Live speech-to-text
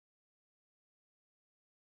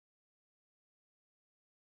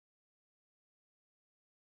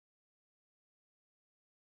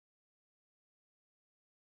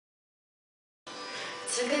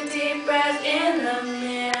Took a deep breath in the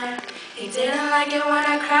mirror. He didn't like it when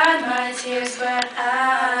I cried my tears, but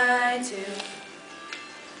I do.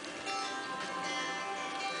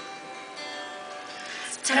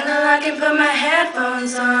 Turned the lock and put my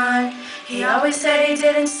headphones on. He always said he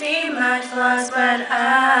didn't see my flaws, but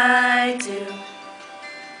I do.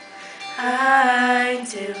 I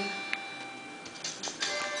do.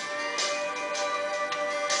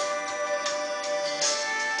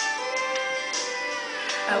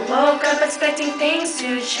 I woke up expecting things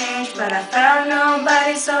to change, but I found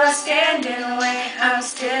nobody, so I stand and wait. I'm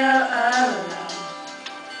still alone.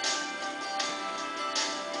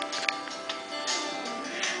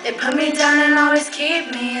 They put me down and always keep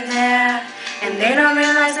me there, and they don't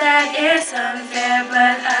realize that it's unfair,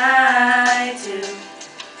 but I do.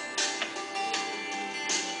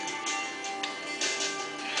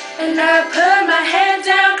 And I put my head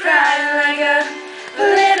down crying like a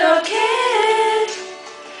little kid.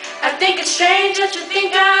 I think it's strange that you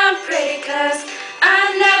think I'm pretty, 'cause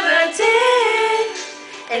I never did.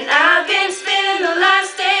 And I've been spending the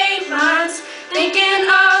last 8 months thinking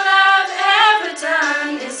all I've ever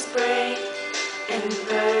done is break and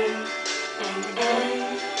burn and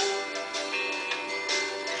end.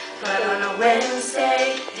 But on a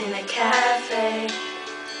Wednesday in a cafe,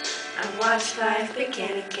 I watched life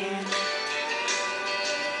begin again.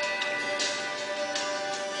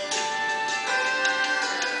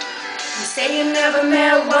 You say you never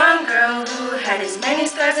met one girl who had as many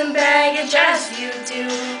scars and baggage as you do,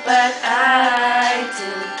 but I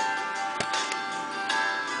do.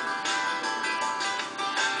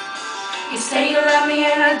 You say you love me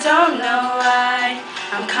and I don't know why.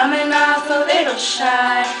 I'm coming off a little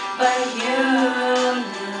shy, but you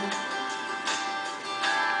knew.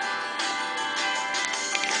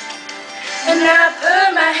 And I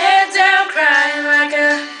put my head down crying like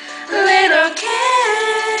a little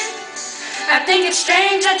kid. I think it's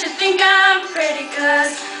strange that you think I'm pretty,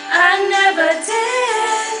 'cause I never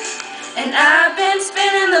did. And I've been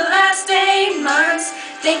spending the last 8 months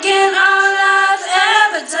thinking all I've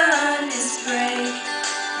ever done is break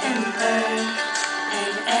and burn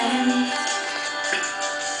and end.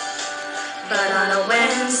 But on a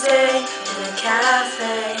Wednesday in a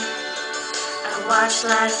cafe, I watch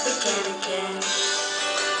life begin again.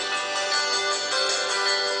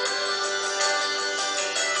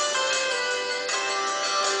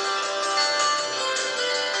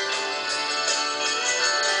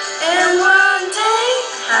 And one day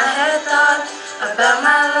I had thought about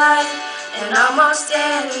my life and almost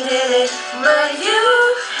ended it, but you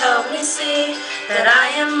helped me see that I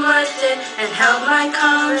am worth it and helped my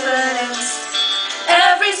confidence.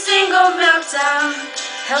 Every single meltdown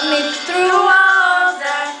helped me through all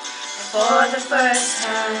that, and for the first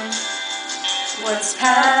time, what's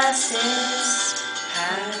past is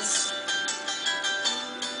past.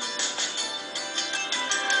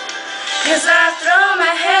 'Cause I throw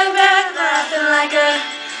my head back laughing like a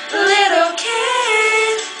little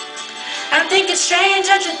kid. I think it's strange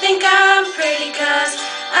that you think I'm pretty, 'cause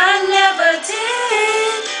I never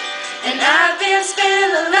did. And I've been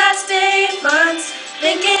spending the last 8 months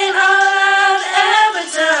thinking all I've ever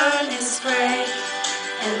done is break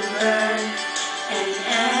and burn and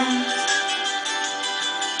end.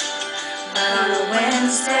 But on a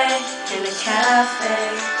Wednesday in a cafe,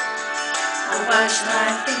 I watch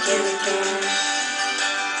life begin again.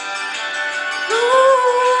 Ooh.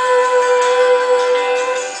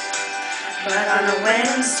 But on a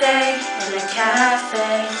Wednesday in a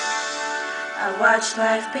cafe, I watch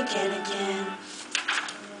life begin again.